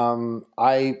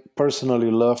 I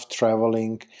personally love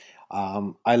traveling.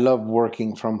 I love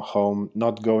working from home,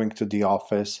 not going to the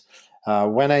office.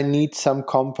 When I need some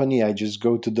company, I just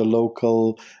go to the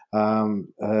local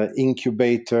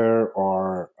incubator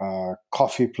or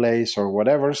coffee place or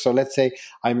whatever. So let's say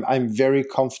I'm very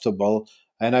comfortable,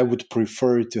 and I would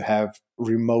prefer to have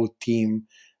remote team.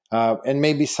 And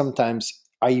maybe sometimes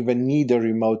I even need a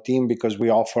remote team because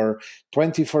we offer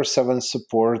 24/7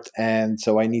 support. And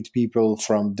so I need people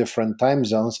from different time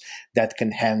zones that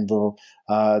can handle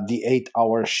the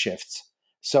 8-hour shifts.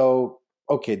 So,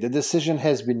 okay, the decision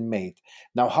has been made.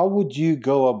 Now, how would you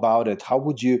go about it? How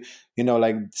would you,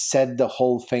 set the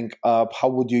whole thing up? How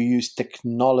would you use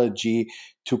technology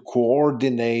to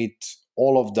coordinate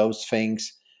all of those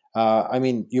things?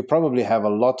 You probably have a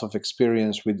lot of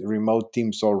experience with remote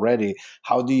teams already.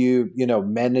 How do you,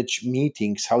 manage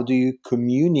meetings? How do you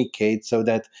communicate so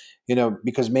that,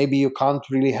 because maybe you can't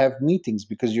really have meetings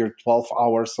because you're 12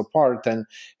 hours apart and,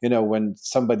 when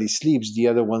somebody sleeps, the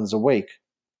other one's awake.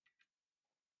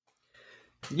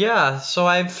 Yeah, so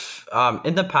I've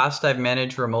in the past I've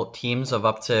managed remote teams of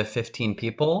up to 15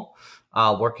 people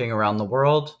working around the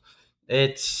world.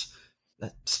 It's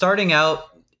starting out.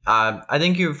 I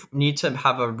think you need to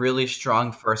have a really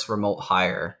strong first remote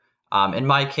hire. In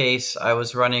my case, I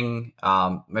was running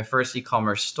my first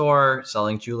e-commerce store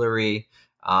selling jewelry.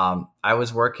 I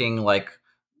was working like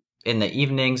in the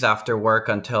evenings after work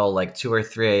until like 2 or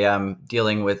 3 a.m.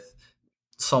 dealing with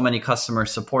so many customer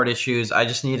support issues. I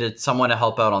just needed someone to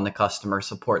help out on the customer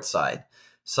support side.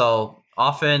 So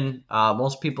often,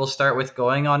 most people start with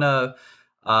going on a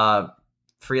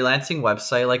freelancing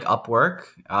website like Upwork.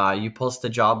 You post a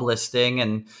job listing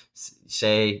and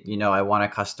say, I want a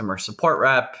customer support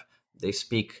rep. They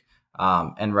speak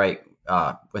and write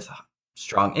with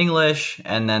strong English,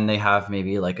 and then they have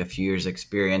maybe like a few years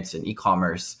experience in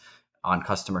e-commerce on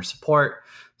customer support.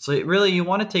 So you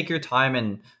want to take your time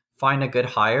and find a good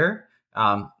hire.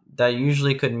 That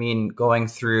usually could mean going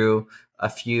through a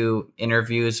few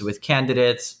interviews with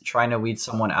candidates, trying to weed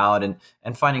someone out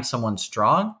and finding someone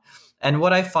strong. And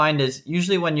what I find is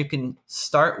usually when you can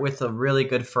start with a really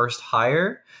good first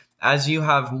hire, as you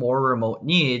have more remote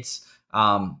needs,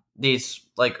 these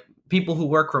like people who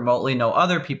work remotely know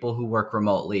other people who work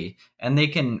remotely, and they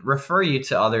can refer you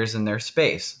to others in their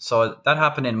space. So that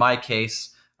happened in my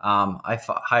case. I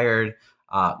hired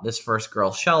this first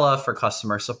girl, Shella, for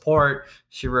customer support.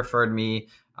 She referred me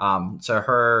to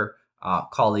her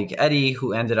colleague, Eddie,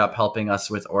 who ended up helping us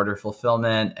with order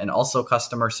fulfillment and also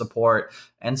customer support.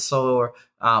 And so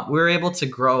we were able to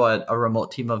grow a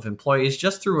remote team of employees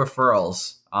just through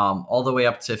referrals, all the way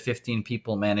up to 15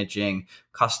 people managing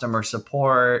customer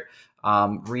support,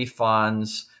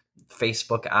 refunds,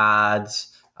 Facebook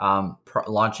ads,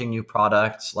 launching new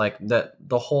products, like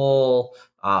the whole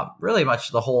really much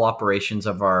the whole operations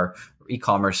of our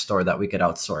e-commerce store that we could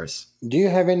outsource. Do you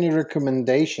have any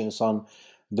recommendations on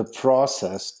the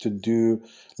process to do,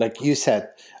 like you said,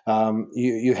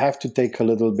 you have to take a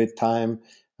little bit time,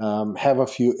 have a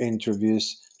few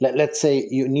interviews. let's say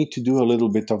you need to do a little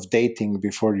bit of dating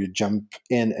before you jump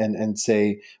in and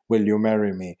say, will you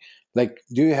marry me? Like,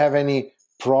 do you have any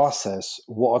process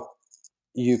what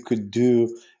you could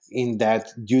do in that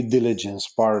due diligence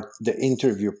part, the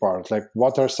interview part? Like,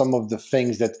 what are some of the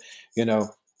things that,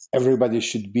 everybody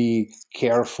should be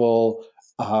careful?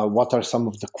 What are some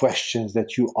of the questions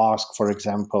that you ask, for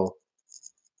example?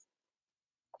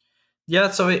 Yeah,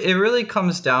 so it really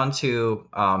comes down to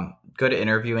good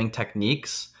interviewing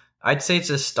techniques. I'd say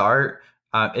to start,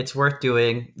 it's worth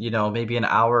doing, maybe an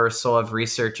hour or so of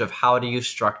research of how do you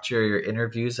structure your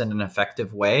interviews in an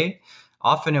effective way.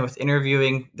 Often with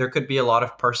interviewing, there could be a lot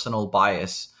of personal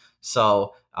bias.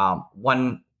 So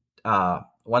one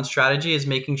strategy is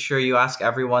making sure you ask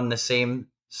everyone the same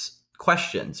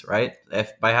questions, right?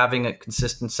 If by having a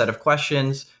consistent set of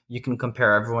questions, you can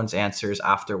compare everyone's answers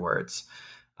afterwards.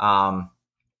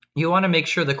 You want to make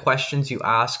sure the questions you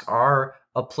ask are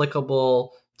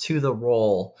applicable to the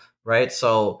role, right?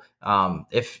 So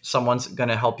if someone's going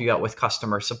to help you out with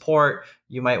customer support,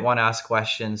 you might want to ask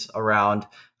questions around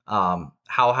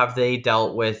how have they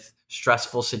dealt with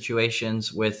stressful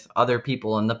situations with other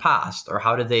people in the past, or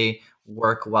how do they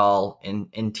work well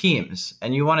in teams?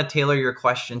 And you want to tailor your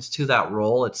questions to that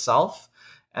role itself.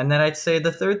 And then I'd say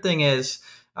the third thing is,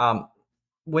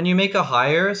 when you make a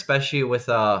hire, especially with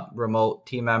a remote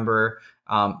team member,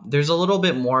 there's a little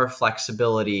bit more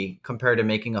flexibility compared to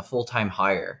making a full-time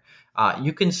hire.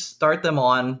 You can start them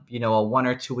on, a 1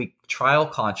 or 2 week trial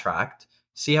contract,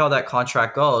 see how that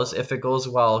contract goes. If it goes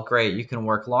well, great, you can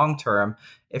work long-term.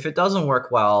 If it doesn't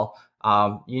work well,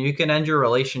 you can end your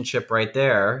relationship right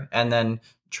there and then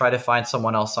try to find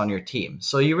someone else on your team.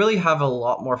 So you really have a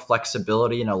lot more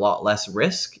flexibility and a lot less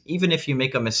risk. Even if you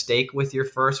make a mistake with your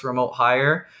first remote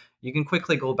hire, you can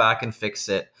quickly go back and fix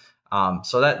it.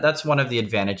 So that's one of the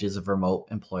advantages of remote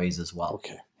employees as well.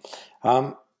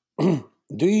 Okay.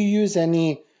 Do you use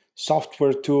any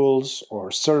software tools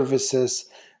or services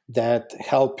that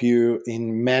help you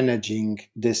in managing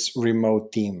this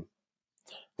remote team?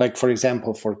 Like, for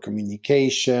example, for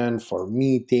communication, for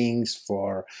meetings,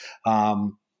 for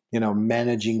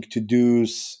managing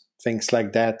to-dos, things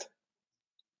like that?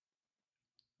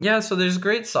 Yeah, so there's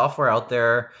great software out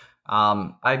there.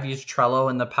 I've used Trello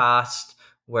in the past,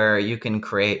 where you can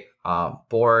create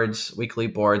weekly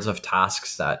boards of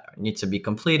tasks that need to be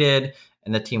completed,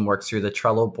 and the team works through the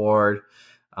Trello board.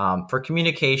 For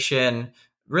communication,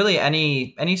 really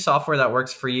any software that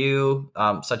works for you,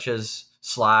 such as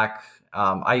Slack.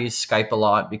 I use Skype a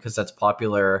lot because that's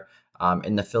popular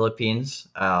in the Philippines.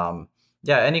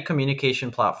 Any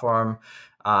communication platform.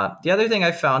 The other thing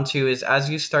I found too is, as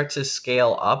you start to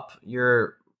scale up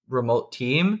your remote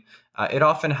team, it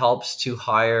often helps to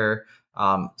hire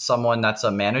someone that's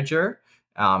a manager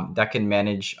that can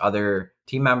manage other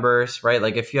team members, right?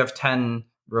 Like if you have 10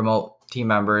 remote team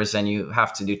members and you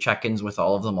have to do check-ins with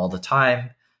all of them all the time,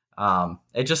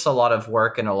 it's just a lot of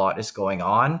work and a lot is going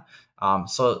on.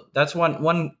 So that's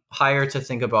one hire to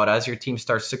think about as your team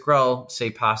starts to grow, say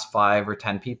past 5 or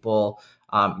 10 people,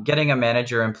 getting a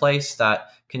manager in place that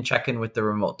can check in with the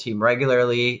remote team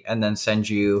regularly and then send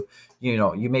you,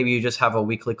 you just have a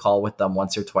weekly call with them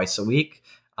once or twice a week.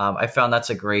 I found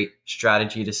that's a great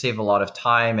strategy to save a lot of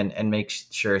time and make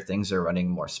sure things are running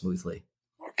more smoothly.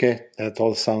 Okay, that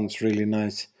all sounds really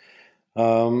nice.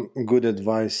 Good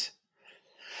advice.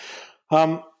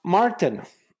 Martin,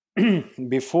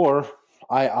 before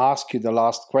I ask you the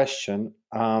last question,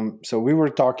 so we were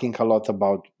talking a lot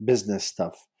about business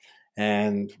stuff.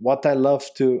 And what I love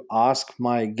to ask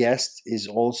my guests is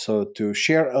also to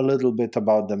share a little bit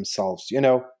about themselves.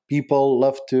 People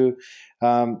love to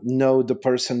know the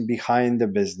person behind the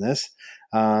business.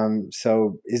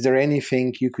 So is there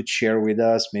anything you could share with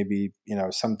us? Maybe,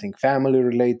 something family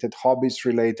related, hobbies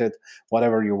related,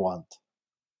 whatever you want.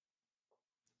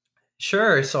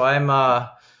 Sure. So I'm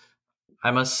a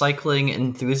cycling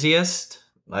enthusiast.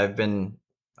 I've been,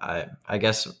 I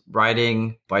guess,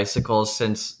 riding bicycles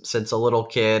since a little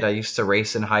kid. I used to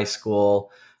race in high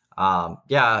school.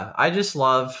 I just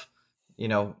love,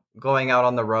 going out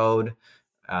on the road.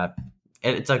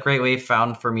 It's a great way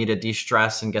found for me to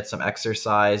de-stress and get some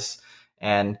exercise.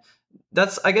 And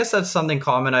I guess that's something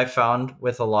common I found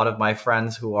with a lot of my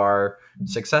friends who are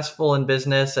successful in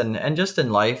business and just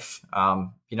in life.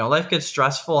 Life gets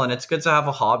stressful, and it's good to have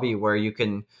a hobby where you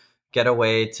can get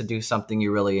away to do something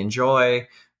you really enjoy,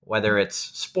 whether it's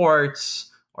sports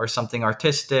or something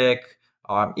artistic,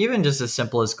 even just as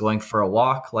simple as going for a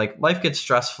walk. Like, life gets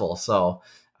stressful, so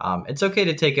it's okay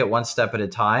to take it one step at a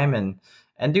time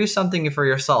and do something for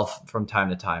yourself from time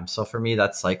to time. So for me,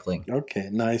 that's cycling. Okay,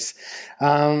 nice.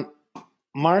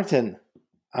 Martin,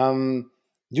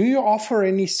 Do you offer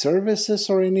any services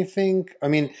or anything? I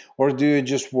mean, or do you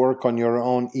just work on your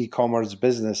own e-commerce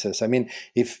businesses? I mean,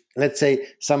 if let's say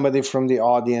somebody from the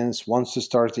audience wants to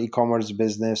start an e-commerce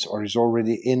business or is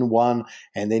already in one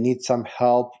and they need some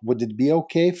help, would it be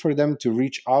okay for them to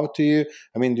reach out to you?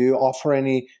 I mean, do you offer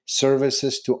any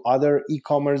services to other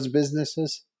e-commerce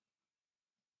businesses?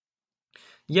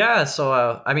 Yeah,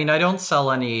 so I mean, I don't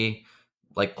sell any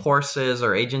like courses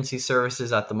or agency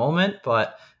services at the moment,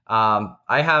 but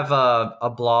I have a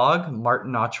blog,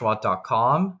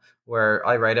 martinochwat.com, where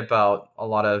I write about a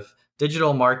lot of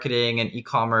digital marketing and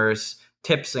e-commerce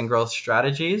tips and growth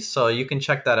strategies. So you can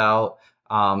check that out.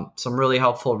 Some really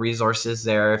helpful resources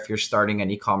there if you're starting an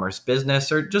e-commerce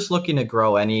business or just looking to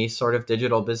grow any sort of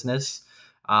digital business.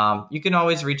 You can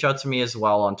always reach out to me as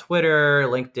well on Twitter,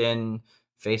 LinkedIn,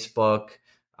 Facebook.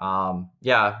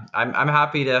 Yeah, I'm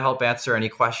happy to help answer any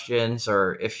questions,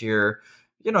 or if you're,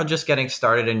 just getting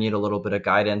started and need a little bit of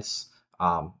guidance.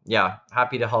 Yeah,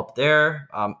 happy to help there.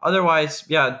 Otherwise,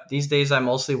 yeah, these days I'm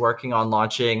mostly working on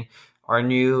launching our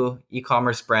new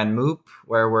e-commerce brand Moop,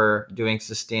 where we're doing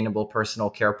sustainable personal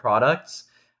care products.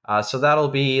 So that'll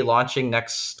be launching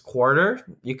next quarter.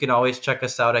 You can always check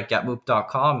us out at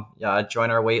getmoop.com.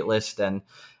 Join our wait list and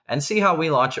see how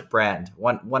we launch a brand.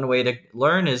 One way to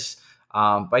learn is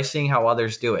by seeing how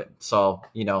others do it. So,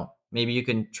 maybe you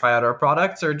can try out our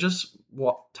products or just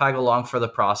tag along for the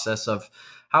process of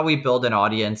how we build an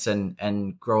audience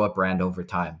and grow a brand over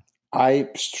time. I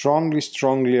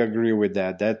strongly agree with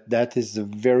that. That is a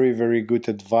very, very good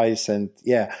advice. And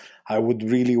yeah, I would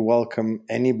really welcome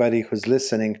anybody who's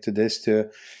listening to this to,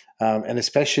 and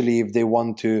especially if they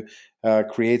want to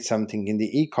create something in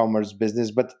the e-commerce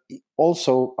business, but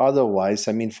also otherwise,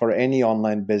 I mean, for any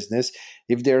online business,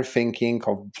 if they're thinking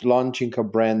of launching a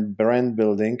brand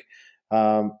building,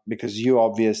 because you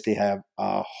obviously have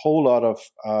a whole lot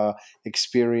of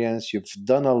experience, you've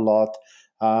done a lot.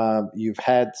 You've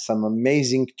had some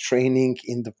amazing training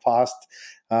in the past,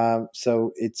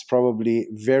 so it's probably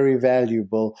very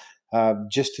valuable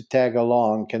just to tag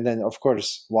along. And then, of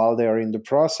course, while they are in the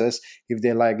process, if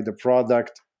they like the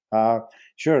product,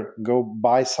 sure, go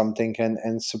buy something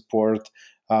and support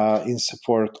in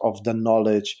support of the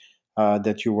knowledge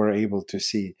that you were able to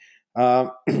see.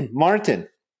 Martin,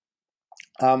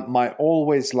 my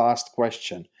always last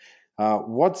question.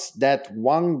 What's that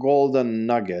one golden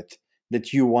nugget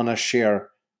that you want to share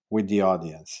with the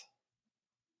audience?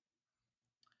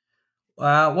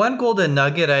 One golden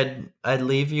nugget I'd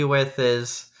leave you with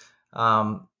is,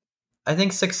 I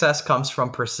think success comes from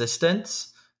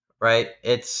persistence, right?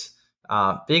 It's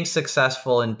being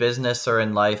successful in business or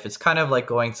in life. It's kind of like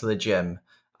going to the gym.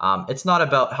 It's not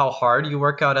about how hard you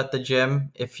work out at the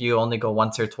gym. If you only go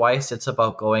once or twice, it's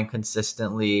about going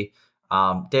consistently,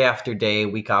 day after day,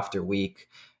 week after week.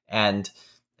 And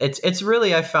it's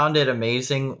really, I found it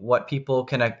amazing what people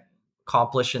can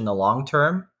accomplish in the long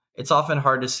term. It's often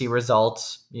hard to see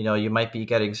results. You might be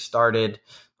getting started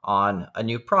on a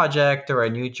new project or a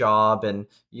new job, and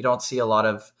you don't see a lot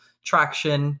of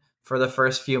traction for the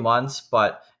first few months.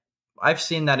 But I've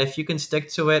seen that if you can stick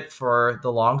to it for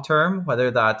the long term, whether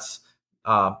that's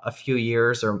a few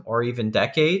years or even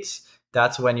decades,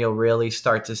 that's when you'll really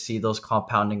start to see those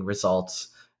compounding results,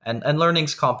 and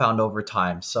learnings compound over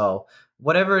time. So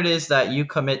whatever it is that you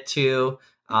commit to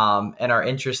and are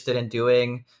interested in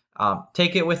doing,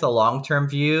 take it with a long-term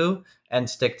view and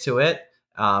stick to it.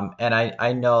 And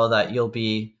I know that you'll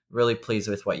be really pleased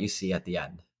with what you see at the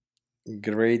end.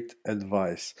 Great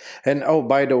advice. And oh,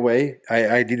 by the way,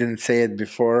 I didn't say it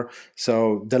before.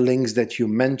 So the links that you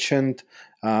mentioned,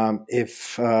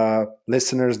 if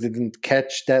listeners didn't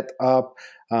catch that up,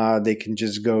 they can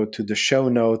just go to the show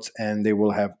notes and they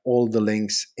will have all the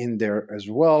links in there as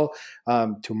well,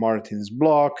 to Martin's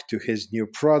blog, to his new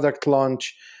product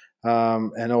launch,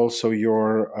 and also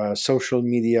your social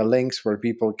media links where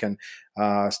people can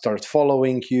start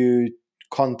following you,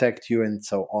 contact you, and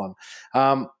so on.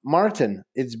 Martin,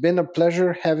 it's been a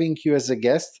pleasure having you as a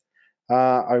guest.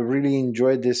 I really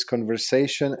enjoyed this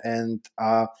conversation, and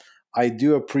I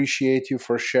do appreciate you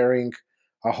for sharing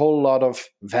a whole lot of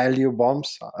value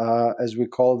bombs, as we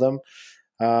call them.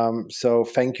 So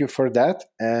thank you for that,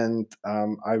 and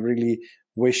I really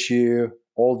wish you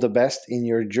all the best in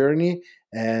your journey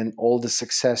and all the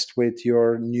success with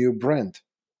your new brand.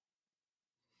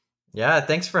 Yeah,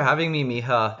 thanks for having me,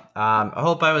 Miha. I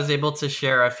hope I was able to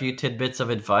share a few tidbits of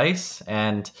advice,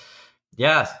 and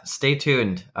yeah, stay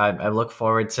tuned. I look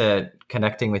forward to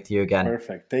connecting with you again.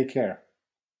 Perfect. Take care.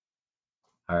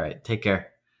 All right, take care.